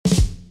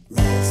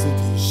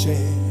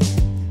share,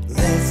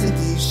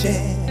 recipe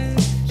share.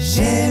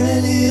 Share a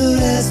little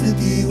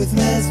recipe with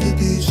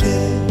Recipe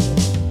Share.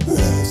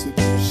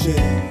 Recipe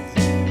Share,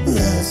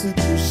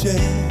 Recipe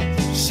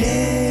Share.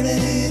 Share a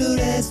little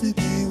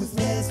recipe with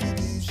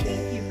Recipe Share.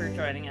 Thank you for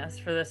joining us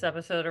for this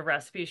episode of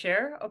Recipe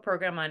Share, a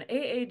program on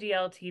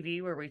AADL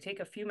TV where we take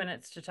a few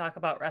minutes to talk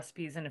about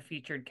recipes in a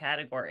featured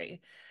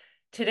category.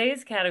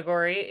 Today's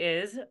category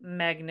is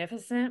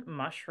Magnificent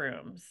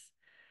Mushrooms.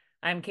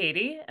 I'm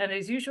Katie, and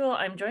as usual,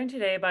 I'm joined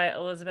today by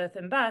Elizabeth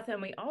and Beth,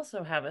 and we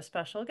also have a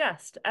special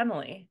guest,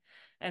 Emily,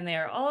 and they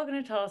are all going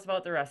to tell us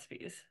about the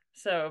recipes.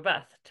 So,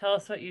 Beth, tell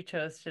us what you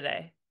chose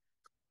today.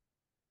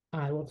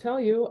 I will tell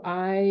you,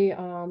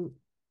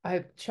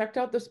 I've checked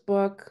out this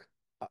book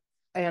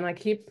and I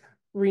keep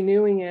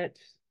renewing it.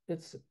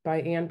 It's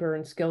by Anne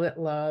Burns, Skillet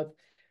Love,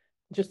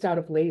 just out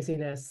of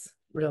laziness,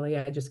 really.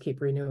 I just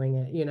keep renewing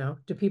it, you know.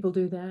 Do people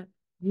do that?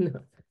 No.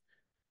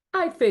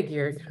 I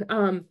figured.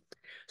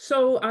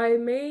 So I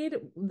made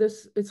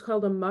this, it's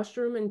called a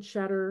mushroom and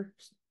cheddar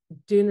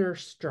dinner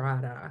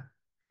strata.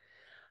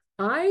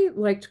 I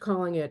liked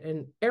calling it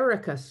an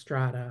Erica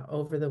strata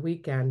over the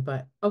weekend,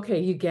 but okay,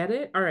 you get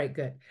it? All right,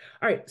 good.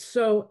 All right,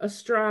 so a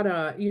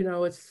strata, you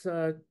know, it's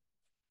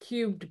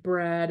cubed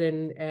bread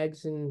and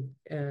eggs and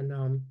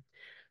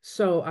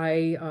so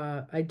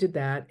I did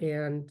that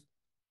and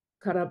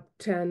cut up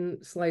 10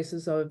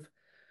 slices of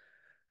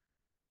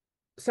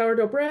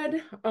sourdough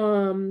bread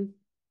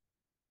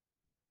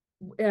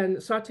and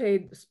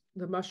sauteed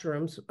the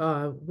mushrooms,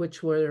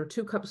 which were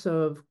 2 cups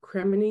of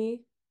cremini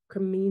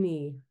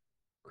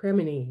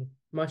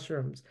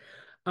mushrooms.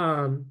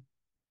 Um,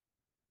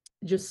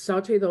 just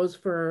saute those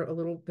for a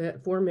little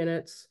bit, 4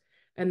 minutes,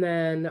 and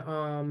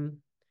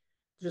then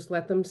just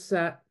let them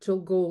set till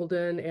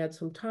golden, add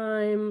some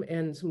thyme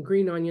and some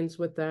green onions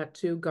with that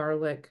too,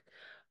 garlic.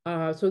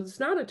 So it's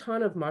not a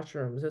ton of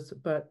mushrooms, it's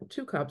but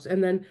 2 cups.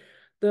 And then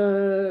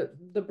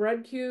the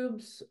bread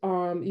cubes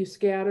you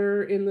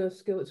scatter in the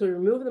skillet. So you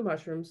remove the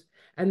mushrooms,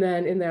 and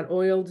then in that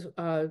oiled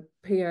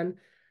pan,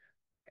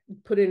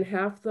 put in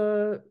half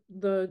the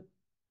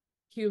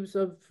cubes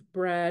of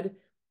bread,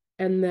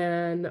 and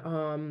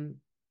then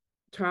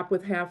top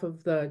with half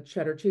of the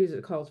cheddar cheese.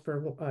 It calls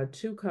for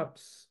 2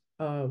 cups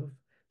of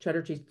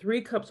cheddar cheese,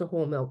 3 cups of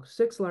whole milk,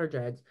 6 large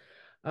eggs.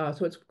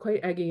 So it's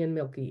quite eggy and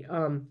milky.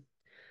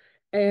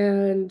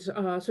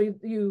 So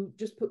you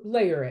just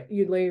layer it.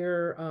 You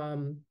layer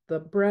the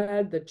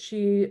bread, the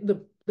cheese,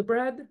 the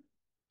bread,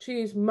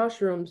 cheese,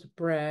 mushrooms,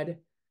 bread,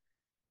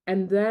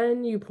 and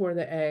then you pour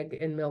the egg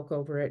and milk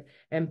over it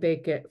and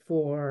bake it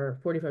for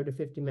 45 to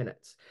 50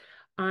 minutes.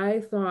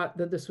 I thought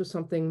that this was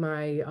something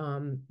my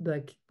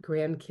the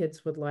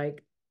grandkids would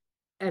like,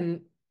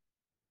 and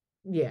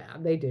yeah,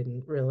 they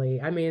didn't really.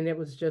 I mean, it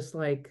was just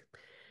like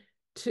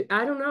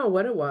I don't know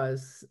what it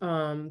was.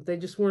 They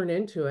just weren't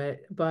into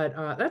it, but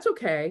that's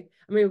okay.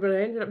 I mean, but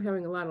I ended up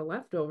having a lot of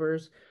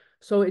leftovers.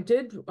 So it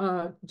did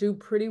do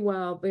pretty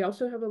well. They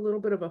also have a little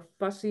bit of a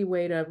fussy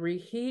way to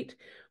reheat,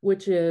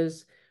 which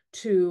is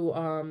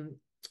to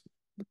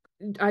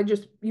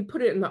you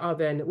put it in the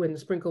oven when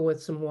sprinkle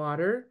with some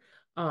water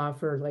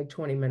for like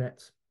 20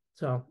 minutes.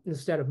 So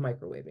instead of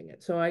microwaving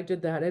it. So I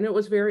did that, and it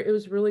was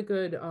really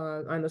good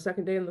on the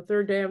second day and the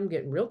third day. I'm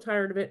getting real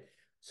tired of it.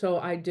 So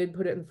I did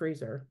put it in the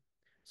freezer.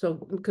 So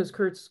because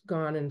Kurt's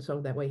gone, and so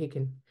that way he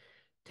can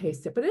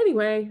taste it. But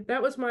anyway,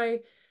 that was my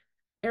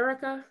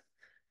Erica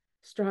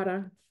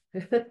Strata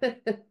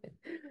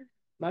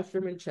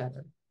mushroom and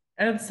cheddar.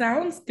 It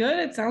sounds good.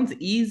 It sounds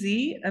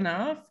easy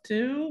enough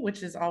too,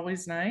 which is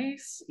always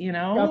nice, you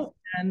know.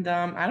 And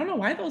I don't know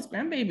why those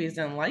grandbabies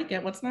didn't like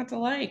it. What's not to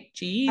like?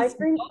 Cheese?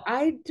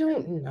 I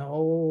don't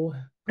know.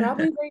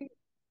 Probably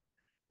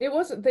it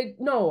wasn't they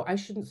no, I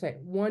shouldn't say.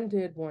 One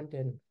did, one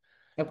didn't.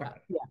 Okay.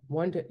 Yeah,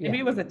 one did. Maybe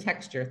Yeah. it was a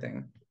texture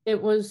thing.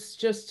 It was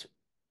just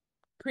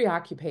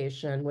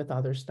preoccupation with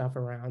other stuff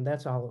around.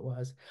 That's all it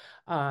was.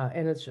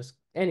 And it's just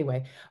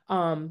anyway.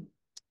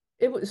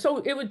 It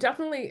would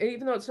definitely,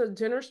 even though it's a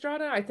dinner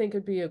strata, I think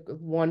it'd be a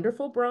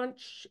wonderful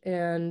brunch,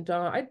 and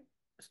I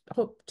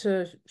hope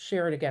to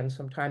share it again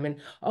sometime. And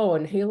oh,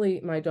 and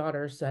Haley, my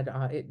daughter, said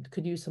it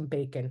could use some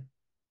bacon.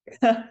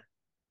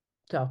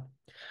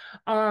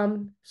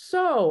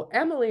 So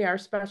Emily, our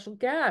special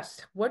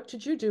guest, what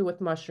did you do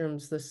with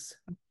mushrooms this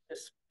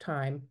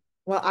time?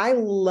 Well, I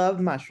love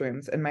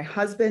mushrooms, and my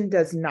husband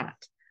does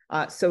not.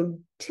 So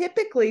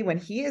typically, when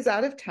he is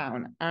out of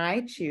town,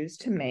 I choose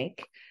to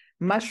make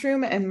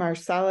mushroom and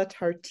marsala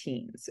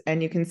tartines.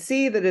 And you can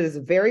see that it is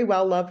a very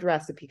well-loved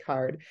recipe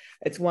card.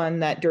 It's one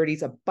that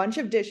dirties a bunch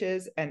of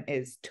dishes and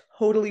is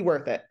totally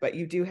worth it, but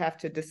you do have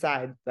to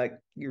decide like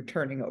you're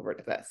turning over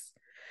to this.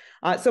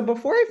 So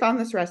before I found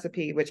this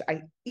recipe, which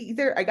I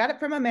got it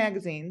from a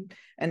magazine,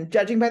 and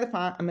judging by the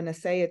font, I'm going to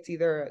say it's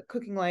either a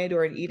Cooking Light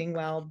or an Eating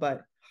Well,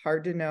 but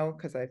hard to know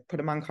because I put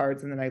them on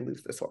cards and then I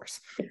lose the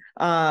source.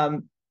 A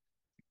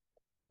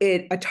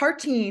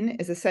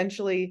tartine is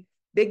essentially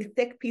big,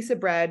 thick piece of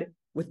bread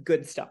with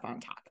good stuff on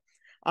top.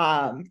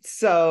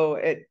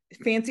 So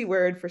fancy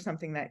word for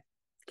something that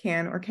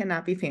can or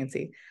cannot be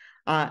fancy.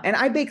 And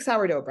I bake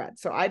sourdough bread.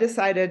 So I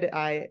decided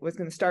I was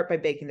going to start by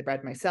baking the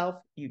bread myself.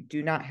 You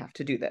do not have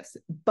to do this,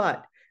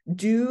 but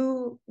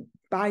do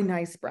buy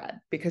nice bread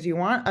because you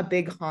want a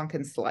big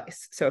honkin'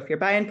 slice. So if you're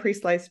buying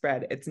pre-sliced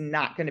bread, it's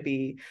not going to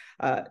be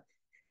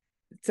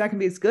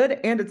as good,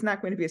 and it's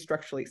not going to be as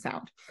structurally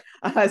sound.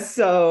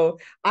 So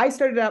I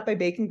started out by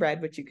baking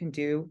bread, which you can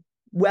do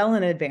well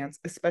in advance,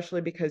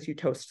 especially because you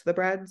toast the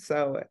bread.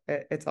 So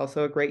it's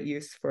also a great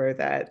use for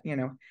that,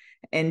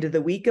 end of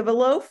the week of a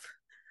loaf.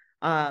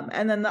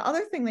 And then the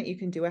other thing that you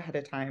can do ahead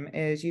of time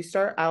is you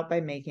start out by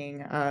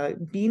making a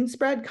bean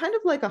spread, kind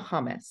of like a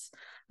hummus,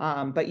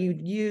 but you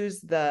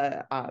use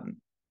the,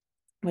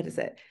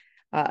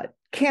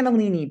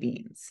 cannellini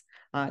beans.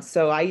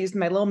 So I used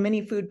my little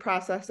mini food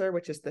processor,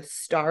 which is the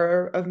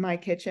star of my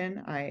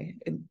kitchen. I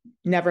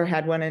never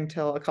had one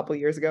until a couple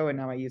years ago, and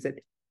now I use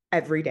it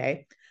every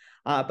day.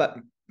 But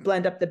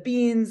blend up the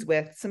beans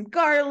with some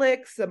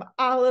garlic, some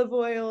olive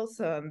oil,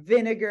 some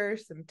vinegar,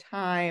 some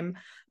thyme,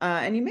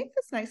 and you make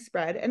this nice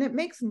spread, and it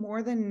makes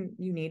more than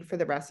you need for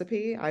the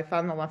recipe. I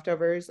found the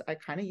leftovers I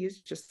kind of use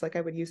just like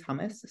I would use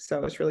hummus,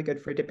 so it's really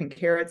good for dipping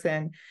carrots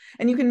in,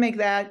 and you can make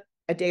that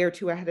a day or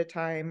two ahead of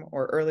time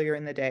or earlier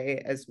in the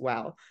day as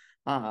well.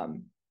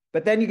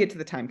 But then you get to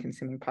the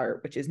time-consuming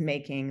part, which is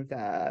making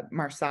the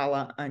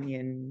marsala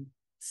onion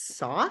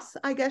sauce,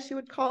 I guess you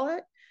would call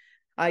it.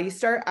 You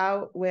start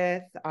out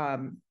with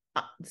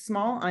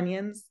small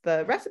onions.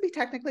 The recipe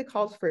technically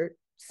calls for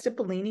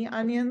cipollini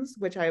onions,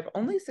 which I have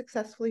only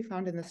successfully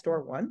found in the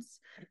store once.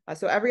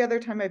 So every other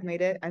time I've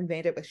made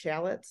it with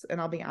shallots.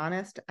 And I'll be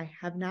honest, I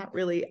have not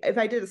really, if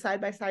I did a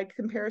side-by-side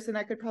comparison,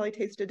 I could probably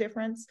taste a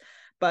difference,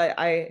 but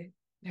I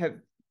have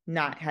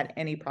not had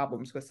any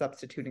problems with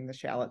substituting the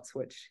shallots,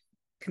 which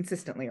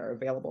consistently are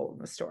available in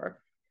the store.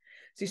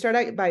 So you start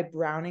out by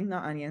browning the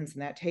onions,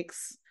 and that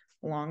takes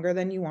longer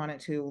than you want it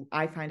to.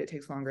 I find it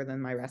takes longer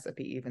than my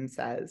recipe even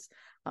says.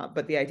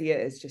 But the idea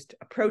is just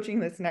approaching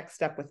this next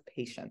step with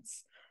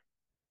patience.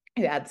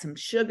 You add some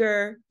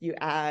sugar, you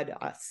add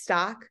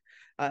stock.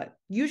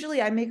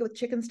 Usually I make it with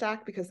chicken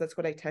stock because that's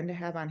what I tend to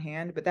have on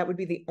hand, but that would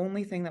be the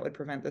only thing that would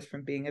prevent this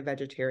from being a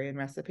vegetarian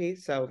recipe.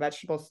 So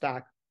vegetable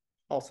stock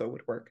also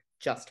would work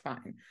just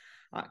fine.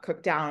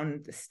 Cook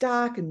down the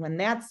stock, and when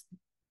that's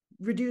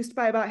reduced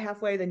by about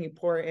halfway, then you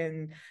pour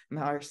in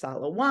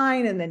marsala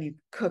wine, and then you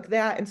cook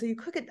that. And so you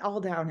cook it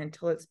all down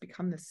until it's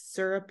become this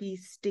syrupy,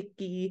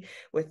 sticky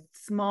with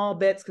small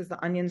bits, because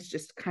the onions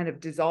just kind of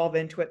dissolve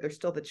into it. There's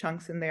still the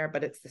chunks in there,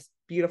 but it's this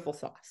beautiful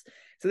sauce.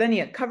 So then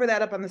you cover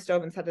that up on the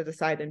stove and set it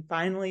aside. And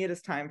finally, it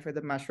is time for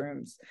the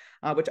mushrooms,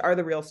 which are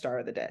the real star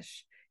of the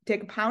dish.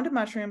 Take a pound of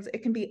mushrooms.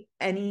 It can be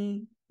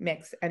any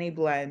mix, any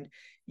blend.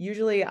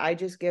 Usually I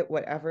just get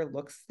whatever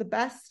looks the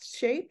best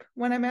shape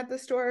when I'm at the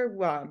store,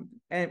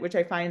 and which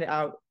I find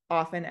out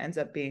often ends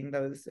up being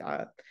those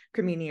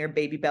cremini or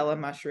baby bella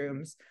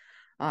mushrooms.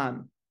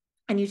 And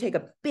you take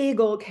a big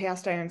old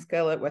cast iron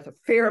skillet with a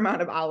fair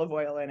amount of olive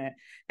oil in it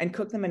and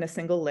cook them in a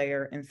single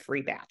layer in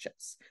 3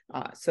 batches,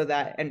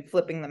 and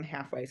flipping them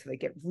halfway so they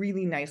get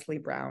really nicely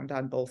browned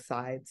on both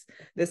sides.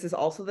 This is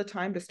also the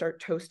time to start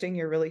toasting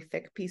your really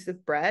thick piece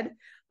of bread,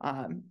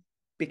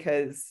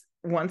 because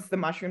once the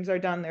mushrooms are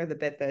done, they're the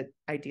bit that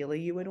ideally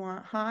you would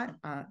want hot.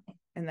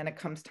 And then it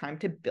comes time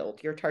to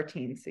build your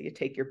tartine. So you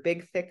take your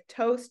big thick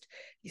toast,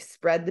 you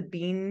spread the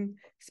bean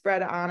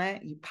spread on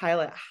it, you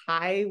pile it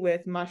high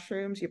with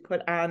mushrooms, you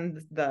put on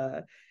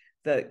the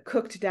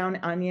cooked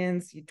down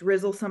onions, you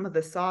drizzle some of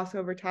the sauce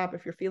over top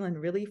if you're feeling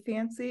really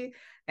fancy,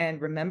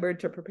 and remember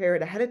to prepare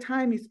it ahead of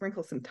time. You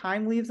sprinkle some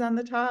thyme leaves on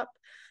the top.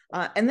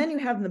 And then you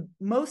have the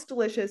most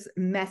delicious,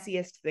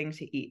 messiest thing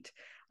to eat.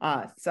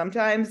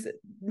 Sometimes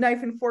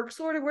knife and fork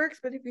sort of works,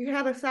 but if you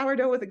had a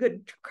sourdough with a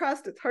good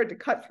crust, it's hard to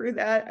cut through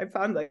that. I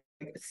found like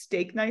a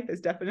steak knife is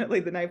definitely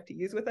the knife to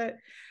use with it.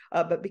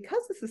 But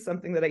because this is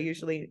something that I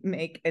usually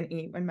make and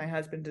eat when my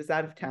husband is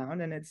out of town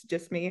and it's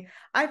just me,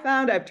 I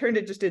found I've turned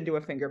it just into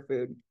a finger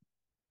food.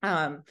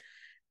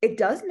 It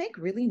does make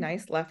really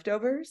nice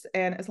leftovers.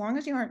 And as long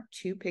as you aren't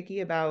too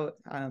picky about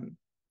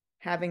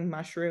having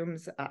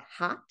mushrooms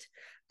hot,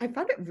 I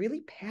found it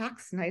really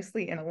packs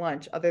nicely in a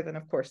lunch, other than,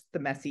 of course, the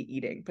messy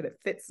eating, but it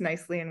fits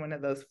nicely in one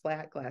of those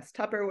flat glass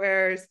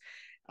Tupperwares.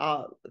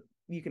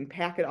 You can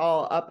pack it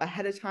all up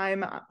ahead of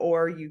time,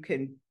 or you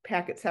can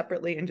pack it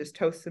separately and just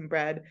toast some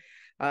bread.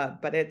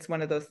 But it's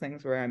one of those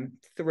things where I'm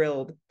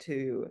thrilled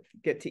to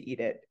get to eat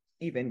it,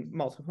 even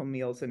multiple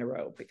meals in a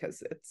row,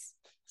 because it's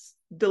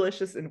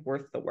delicious and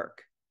worth the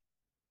work.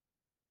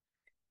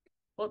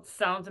 Well, it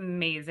sounds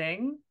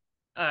amazing.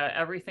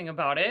 Everything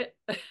about it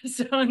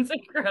sounds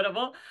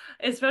incredible.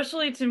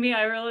 Especially to me,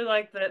 I really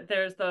like that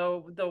there's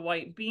the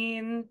white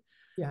bean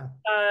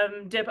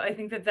dip. I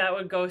think that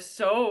would go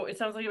so, it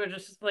sounds like it would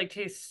just like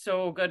taste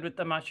so good with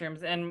the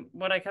mushrooms. And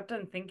what I kept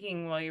on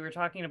thinking while you were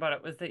talking about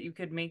it was that you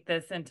could make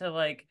this into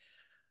like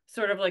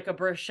sort of like a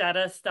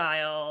bruschetta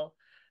style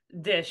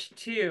dish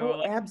too. Oh,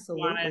 like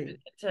absolutely. wanted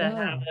to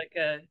have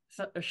like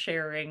a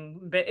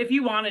sharing bit if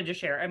you wanted to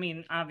share. I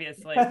mean,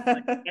 obviously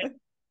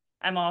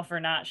I'm all for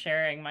not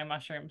sharing my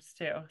mushrooms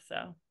too.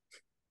 So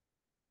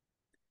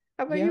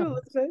How about you,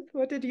 Elizabeth?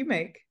 What did you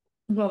make?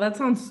 Well, that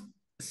sounds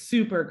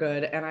super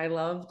good. And I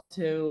love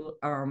to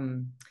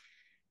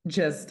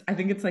just I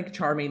think it's like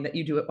charming that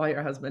you do it while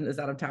your husband is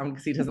out of town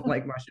because he doesn't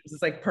like mushrooms.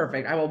 It's like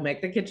perfect. I will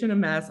make the kitchen a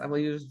mess. I will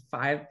use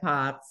 5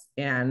 pots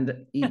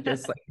and eat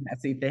this like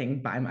messy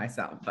thing by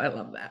myself. I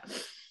love that.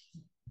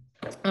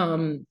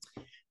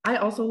 I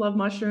also love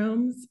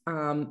mushrooms.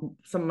 One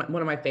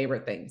of my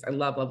favorite things. I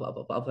love, love, love,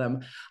 love, love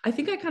them. I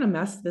think I kind of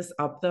messed this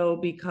up though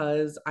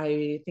because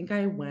I think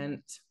I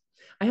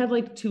had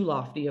like too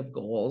lofty of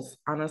goals,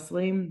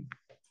 honestly.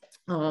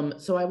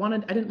 So I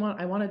wanted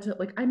to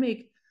like I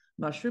make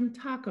mushroom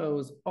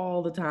tacos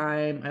all the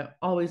time. I'm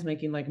always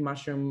making like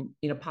mushroom,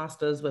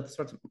 pastas with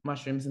sorts of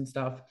mushrooms and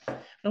stuff.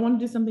 But I want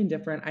to do something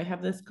different. I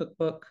have this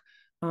cookbook,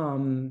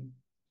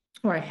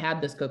 or I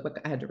had this cookbook.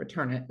 I had to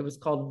return it. It was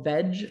called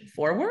Veg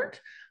Forward.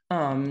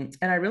 And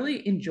I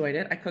really enjoyed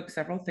it. I cooked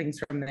several things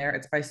from there.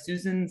 It's by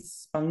Susan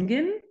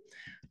Spungen.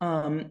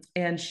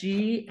 And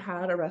she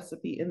had a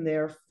recipe in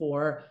there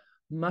for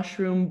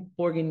mushroom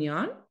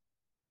bourguignon.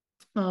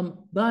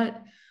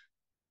 But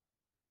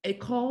it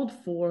called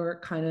for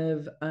kind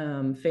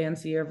of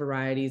fancier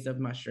varieties of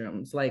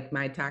mushrooms like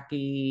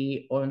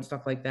maitake and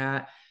stuff like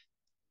that.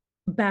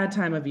 Bad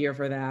time of year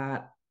for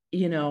that.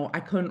 I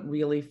couldn't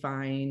really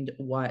find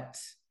what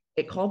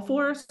it called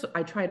for. So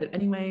I tried it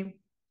anyway.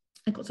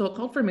 So it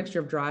called for a mixture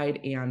of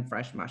dried and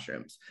fresh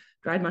mushrooms.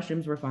 Dried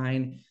mushrooms were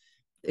fine.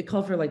 It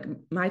called for like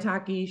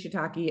maitake,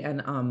 shiitake,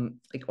 and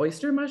like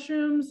oyster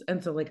mushrooms.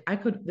 And so like I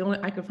could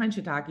find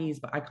shiitakes,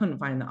 but I couldn't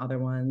find the other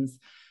ones.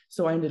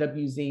 So I ended up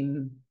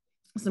using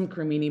some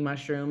cremini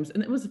mushrooms,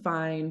 and it was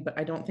fine, but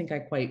I don't think I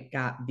quite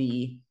got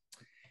the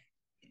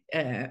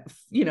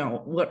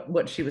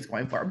what she was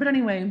going for. But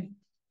anyway,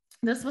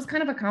 this was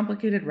kind of a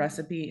complicated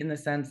recipe in the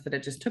sense that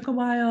it just took a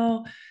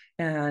while,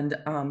 and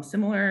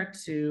similar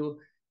to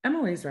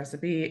Emily's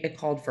recipe, it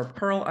called for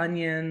pearl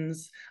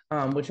onions,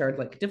 which are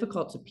like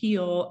difficult to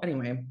peel.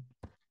 Anyway,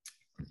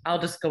 I'll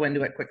just go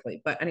into it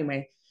quickly. But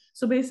anyway,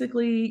 so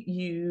basically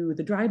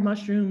the dried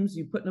mushrooms,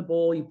 you put in a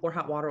bowl, you pour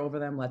hot water over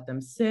them, let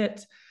them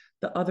sit.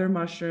 The other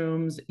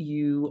mushrooms,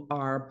 you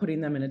are putting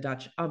them in a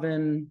Dutch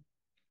oven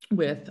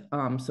with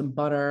some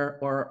butter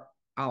or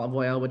olive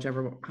oil,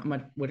 whichever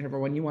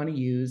one you want to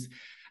use.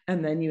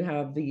 And then you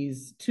have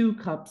these 2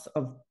 cups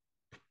of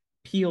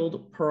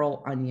peeled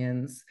pearl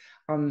onions.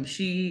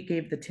 She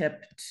gave the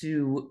tip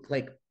to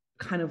like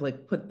kind of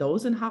like put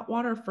those in hot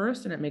water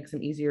first, and it makes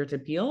them easier to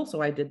peel.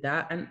 So I did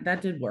that, and that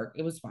did work.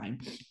 It was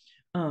fine.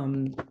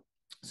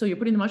 So you're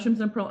putting the mushrooms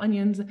and pearl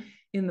onions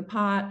in the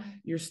pot.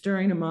 You're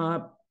stirring them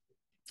up.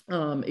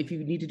 If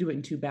you need to do it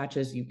in 2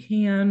 batches, you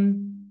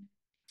can.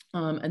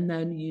 And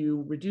then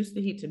you reduce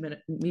the heat to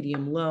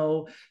medium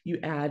low. You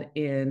add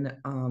in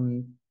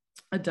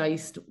the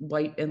diced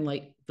white and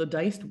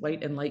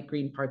light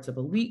green parts of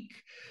a leek.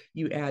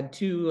 You add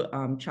 2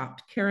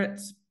 chopped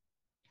carrots,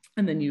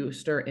 and then you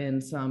stir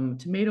in some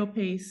tomato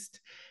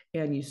paste,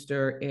 and you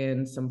stir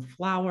in some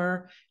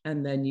flour,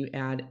 and then you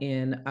add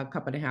in a 1.5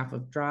 cups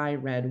of dry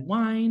red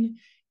wine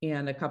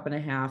and a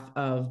 1.5 cups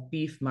of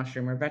beef,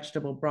 mushroom, or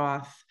vegetable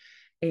broth.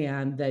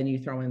 And then you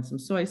throw in some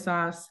soy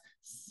sauce,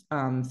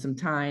 some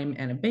thyme,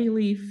 and a bay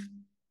leaf.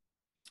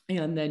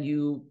 And then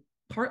you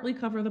partly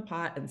cover the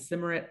pot and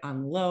simmer it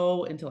on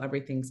low until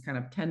everything's kind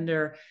of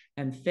tender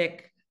and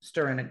thick.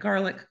 Stir in a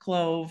garlic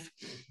clove.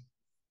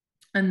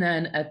 And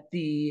then at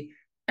the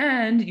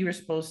end, you were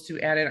supposed to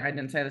add in, I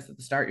didn't say this at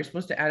the start, you're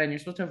supposed to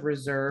have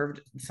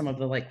reserved some of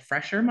the like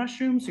fresher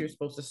mushrooms. So you're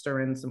supposed to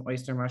stir in some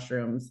oyster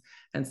mushrooms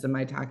and some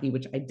maitake,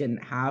 which I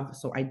didn't have.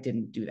 So I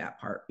didn't do that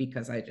part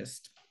because I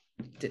just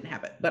didn't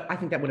have it, but I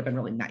think that would have been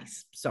really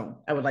nice. So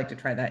I would like to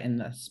try that in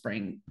the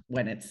spring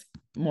when it's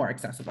more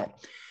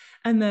accessible.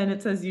 And then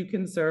it says you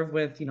can serve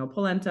with,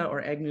 polenta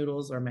or egg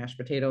noodles or mashed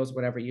potatoes,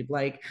 whatever you'd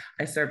like.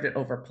 I served it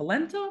over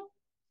polenta,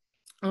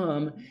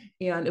 and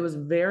it was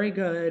very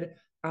good.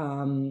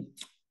 I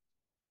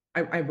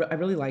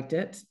really liked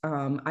it.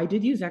 I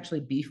did use actually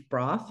beef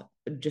broth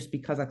just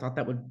because I thought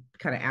that would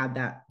kind of add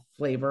that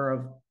flavor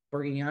of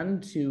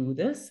bourguignon to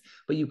this,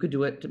 but you could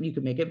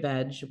make it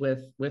veg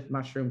with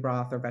mushroom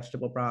broth or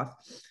vegetable broth.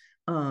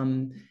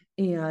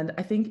 And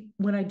I think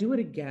when I do it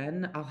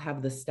again, I'll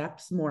have the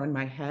steps more in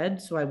my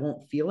head, so I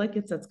won't feel like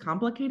it's as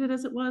complicated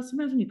as it was.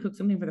 Sometimes when you cook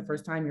something for the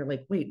first time, you're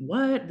like, wait,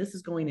 what? This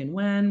is going in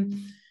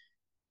when?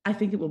 I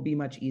think it will be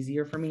much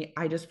easier for me.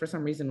 I just, for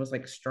some reason, was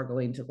like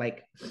struggling to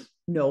like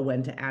know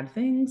when to add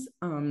things.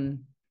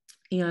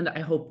 And I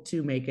hope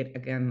to make it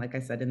again, like I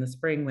said, in the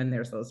spring when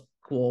there's those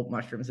cool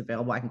mushrooms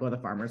available. I can go to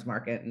the farmer's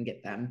market and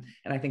get them.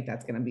 And I think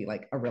that's going to be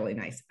like a really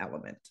nice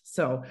element.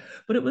 So,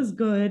 but it was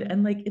good.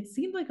 And like, it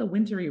seemed like a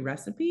wintry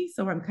recipe.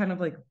 So I'm kind of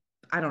like,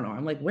 I don't know.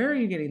 I'm like, where are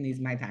you getting these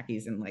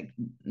maitakes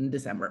in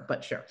December?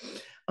 But sure.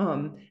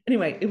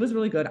 Anyway, it was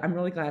really good. I'm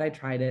really glad I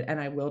tried it, and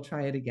I will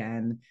try it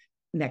again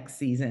next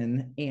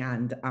season.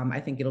 And I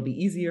think it'll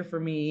be easier for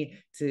me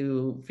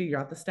to figure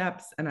out the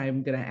steps. And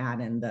I'm going to add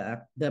in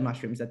the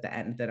mushrooms at the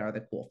end that are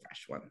the cool,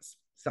 fresh ones.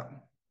 So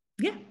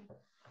yeah.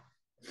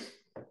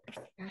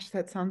 Gosh,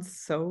 that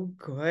sounds so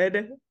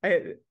good.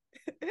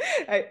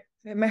 I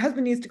My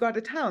husband needs to go out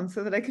of town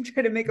so that I can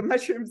try to make a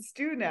mushroom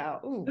stew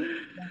now. Ooh.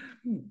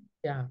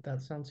 Yeah,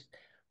 that sounds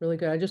really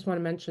good. I just want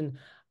to mention,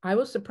 I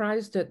was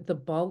surprised at the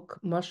bulk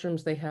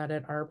mushrooms they had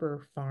at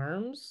Arbor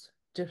Farms.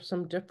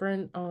 Some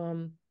different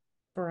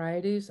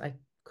varieties. I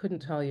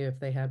couldn't tell you if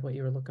they had what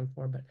you were looking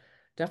for, but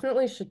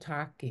definitely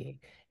shiitake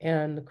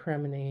and the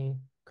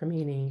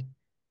cremini,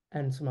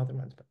 and some other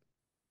ones. But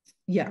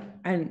Yeah.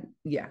 And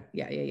yeah.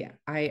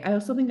 I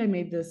also think I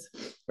made this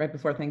right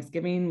before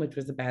Thanksgiving, which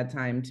was a bad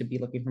time to be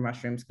looking for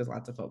mushrooms because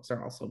lots of folks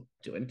are also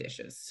doing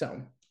dishes.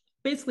 So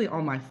basically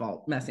all my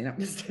fault messing up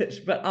this dish,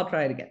 but I'll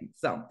try it again.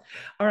 So,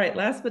 all right,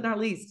 last but not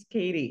least,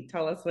 Katie,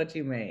 tell us what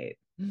you made.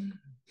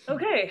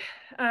 Okay,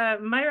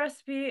 my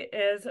recipe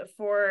is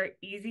for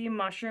easy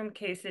mushroom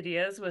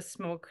quesadillas with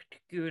smoked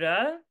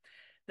Gouda.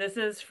 This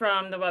is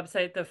from the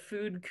website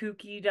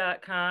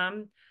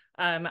thefoodkookie.com.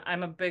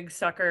 I'm a big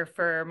sucker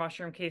for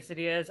mushroom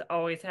quesadillas,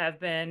 always have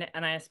been,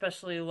 and I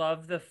especially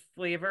love the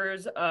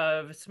flavors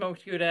of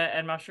smoked Gouda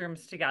and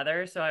mushrooms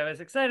together. So I was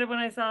excited when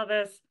I saw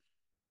this.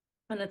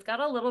 And it's got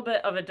a little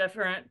bit of a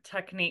different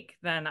technique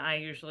than I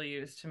usually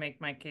use to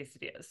make my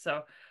quesadillas.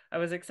 So I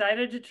was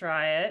excited to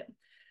try it.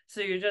 So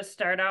you just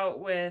start out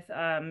with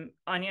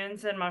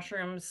onions and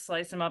mushrooms,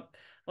 slice them up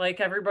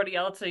like everybody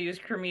else. I use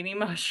cremini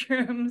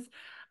mushrooms.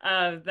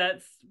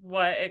 That's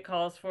what it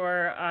calls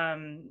for.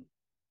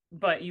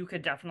 But you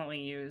could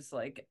definitely use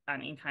like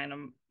any kind of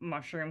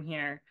mushroom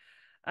here.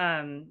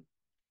 And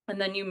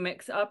then you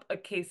mix up a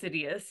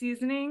quesadilla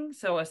seasoning.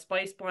 So a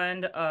spice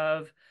blend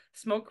of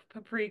smoked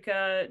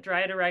paprika,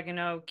 dried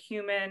oregano,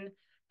 cumin,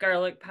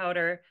 garlic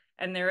powder,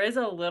 and there is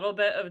a little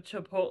bit of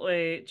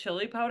chipotle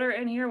chili powder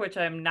in here, which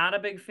I'm not a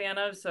big fan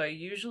of, so I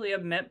usually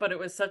omit, but it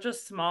was such a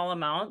small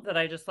amount that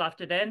I just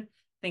left it in,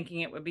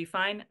 thinking it would be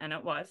fine, and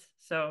it was.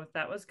 So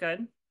that was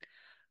good.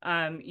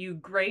 You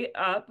grate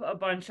up a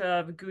bunch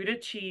of Gouda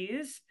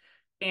cheese,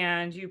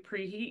 and you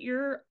preheat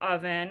your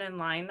oven and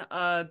line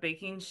a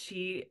baking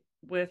sheet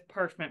with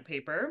parchment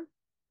paper.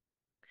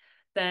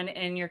 Then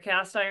in your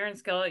cast iron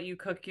skillet, you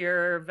cook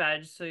your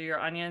veg, so your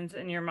onions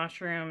and your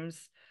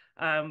mushrooms,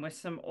 with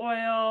some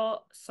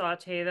oil,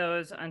 saute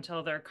those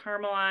until they're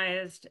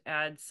caramelized,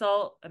 add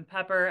salt and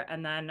pepper,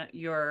 and then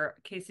your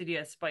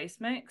quesadilla spice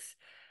mix.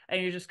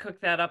 And you just cook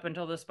that up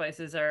until the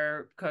spices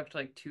are cooked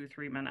like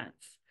 2-3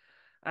 minutes.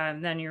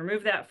 Then you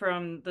remove that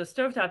from the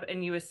stovetop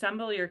and you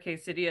assemble your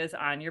quesadillas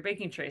on your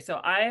baking tray. So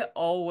I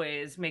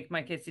always make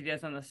my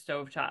quesadillas on the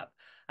stovetop.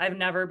 I've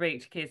never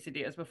baked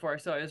quesadillas before,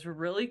 so I was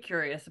really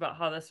curious about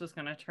how this was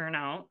going to turn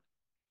out.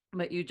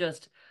 But you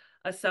just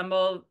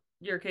assemble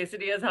your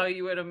quesadillas how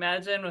you would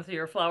imagine with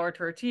your flour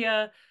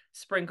tortilla,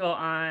 sprinkle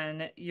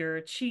on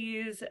your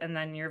cheese and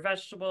then your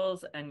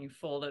vegetables, and you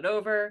fold it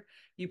over.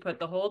 You put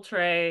the whole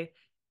tray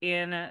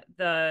in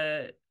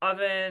the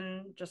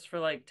oven just for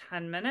like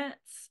 10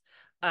 minutes.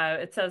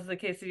 It says the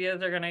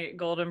quesadillas are going to get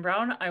golden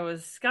brown. I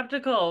was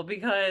skeptical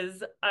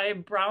because I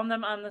browned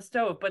them on the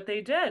stove, but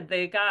they did.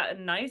 They got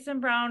nice and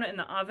brown in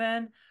the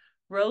oven,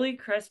 really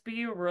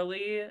crispy,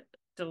 really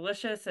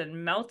delicious and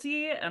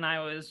melty. And I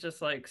was just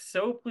like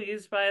so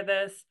pleased by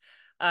this.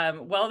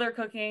 While they're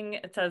cooking,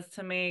 it says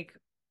to make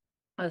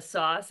a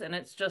sauce, and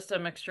it's just a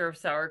mixture of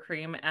sour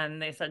cream, and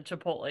they said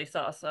chipotle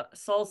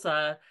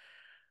salsa.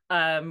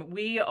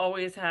 We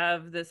always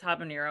have this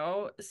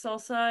habanero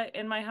salsa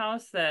in my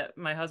house that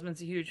my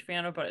husband's a huge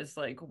fan of, but it's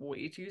like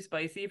way too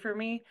spicy for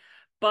me.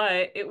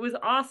 But it was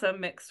awesome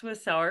mixed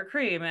with sour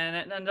cream, and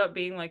it ended up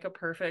being like a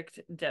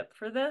perfect dip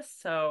for this.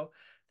 So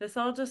this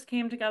all just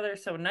came together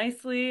so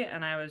nicely,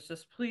 and I was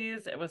just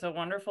pleased. It was a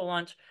wonderful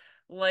lunch.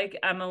 Like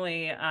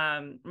Emily,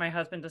 my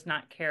husband does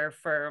not care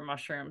for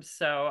mushrooms,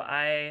 so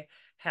I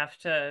have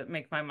to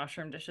make my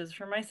mushroom dishes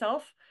for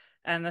myself.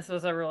 And this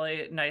was a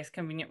really nice,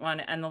 convenient one.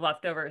 And the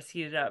leftovers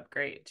heated up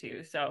great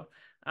too. So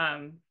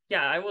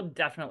yeah, I will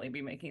definitely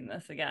be making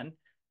this again.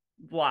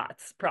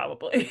 Lots,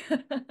 probably.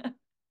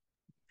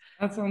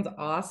 That sounds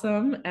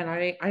awesome. And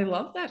I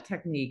love that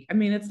technique. I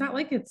mean, it's not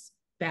like it's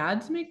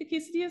bad to make the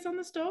quesadillas on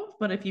the stove,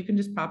 but if you can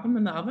just pop them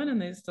in the oven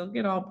and they still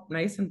get all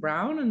nice and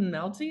brown and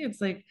melty, it's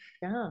like,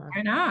 yeah,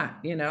 why not?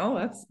 You know,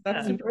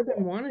 that's more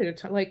than one at a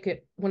time.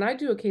 Like when I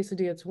do a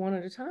quesadilla, it's one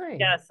at a time.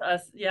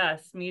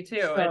 Yes, me too.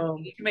 So,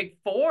 and you can make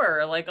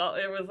 4. Like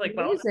it was like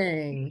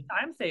amazing.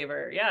 Time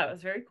saver. Yeah, it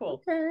was very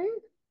cool. Okay.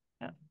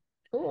 Yeah.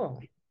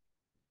 Cool.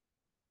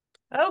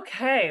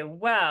 Okay,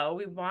 well,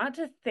 we want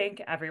to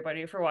thank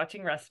everybody for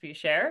watching Recipe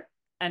Share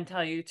and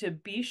tell you to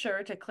be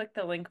sure to click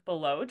the link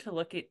below to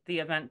look at the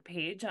event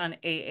page on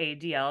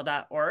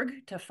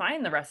aadl.org to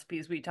find the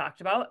recipes we talked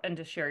about and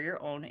to share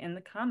your own in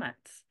the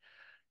comments.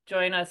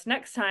 Join us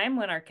next time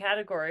when our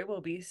category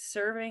will be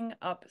serving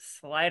up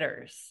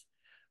sliders.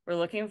 We're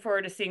looking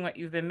forward to seeing what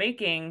you've been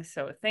making,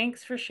 so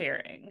thanks for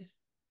sharing.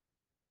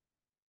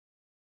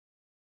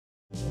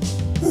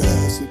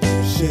 Recipe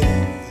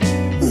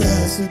Share,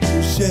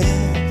 Recipe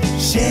Share,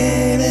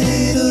 share a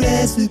little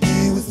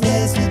recipe with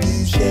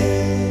Recipe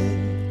Share.